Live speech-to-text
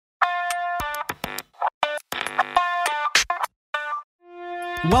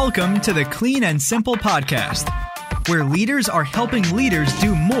Welcome to the Clean and Simple Podcast, where leaders are helping leaders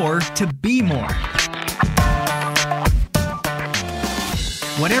do more to be more.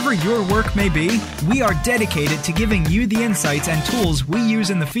 Whatever your work may be, we are dedicated to giving you the insights and tools we use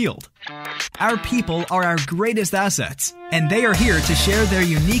in the field. Our people are our greatest assets, and they are here to share their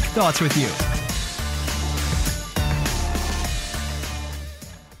unique thoughts with you.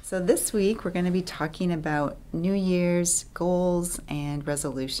 So this week, we're going to be talking about New Year's goals and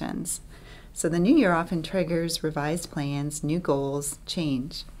resolutions. So the new year often triggers revised plans, new goals,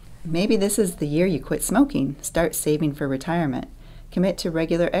 change. Maybe this is the year you quit smoking, start saving for retirement, commit to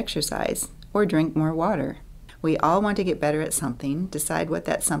regular exercise, or drink more water. We all want to get better at something. Decide what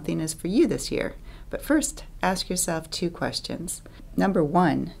that something is for you this year. But first, ask yourself 2 questions. Number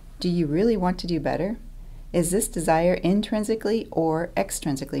 1, do you really want to do better? Is this desire intrinsically or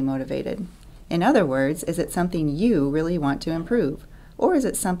extrinsically motivated? In other words, is it something you really want to improve? Or is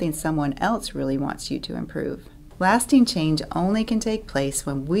it something someone else really wants you to improve? Lasting change only can take place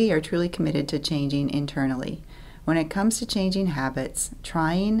when we are truly committed to changing internally. When it comes to changing habits,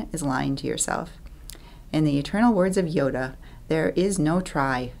 trying is lying to yourself. In the eternal words of Yoda, there is no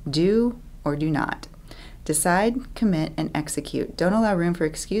try, do or do not. Decide, commit, and execute. Don't allow room for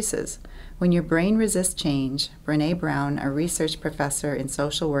excuses. When your brain resists change, Brené Brown, a research professor in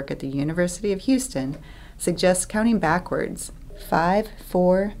social work at the University of Houston, suggests counting backwards. 5,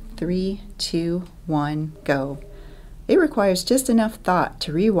 4, 3, 2, 1, go. It requires just enough thought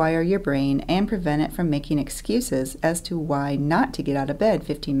to rewire your brain and prevent it from making excuses as to why not to get out of bed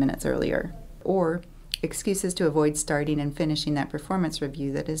 15 minutes earlier, or excuses to avoid starting and finishing that performance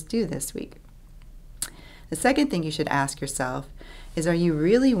review that is due this week. The second thing you should ask yourself is, are you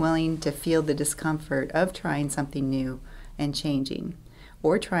really willing to feel the discomfort of trying something new and changing,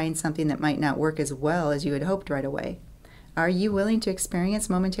 or trying something that might not work as well as you had hoped right away? Are you willing to experience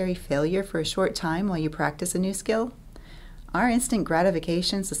momentary failure for a short time while you practice a new skill? Our instant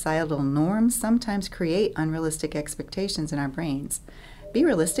gratification societal norms sometimes create unrealistic expectations in our brains. Be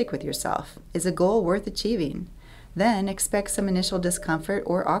realistic with yourself. Is a goal worth achieving? Then expect some initial discomfort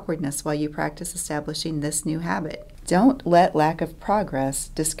or awkwardness while you practice establishing this new habit. Don't let lack of progress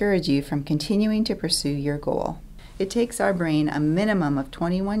discourage you from continuing to pursue your goal. It takes our brain a minimum of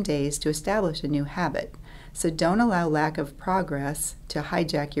 21 days to establish a new habit, so don't allow lack of progress to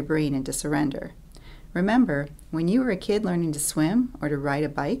hijack your brain into surrender. Remember, when you were a kid learning to swim or to ride a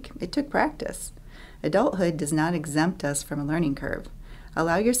bike, it took practice. Adulthood does not exempt us from a learning curve.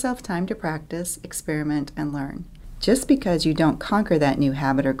 Allow yourself time to practice, experiment, and learn. Just because you don't conquer that new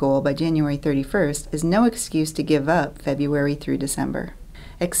habit or goal by January 31st is no excuse to give up February through December.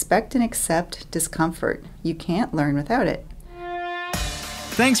 Expect and accept discomfort. You can't learn without it.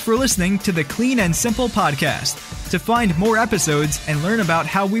 Thanks for listening to the Clean and Simple Podcast. To find more episodes and learn about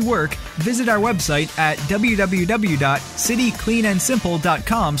how we work, visit our website at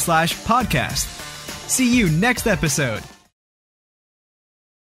www.citycleanandsimple.com/podcast. See you next episode.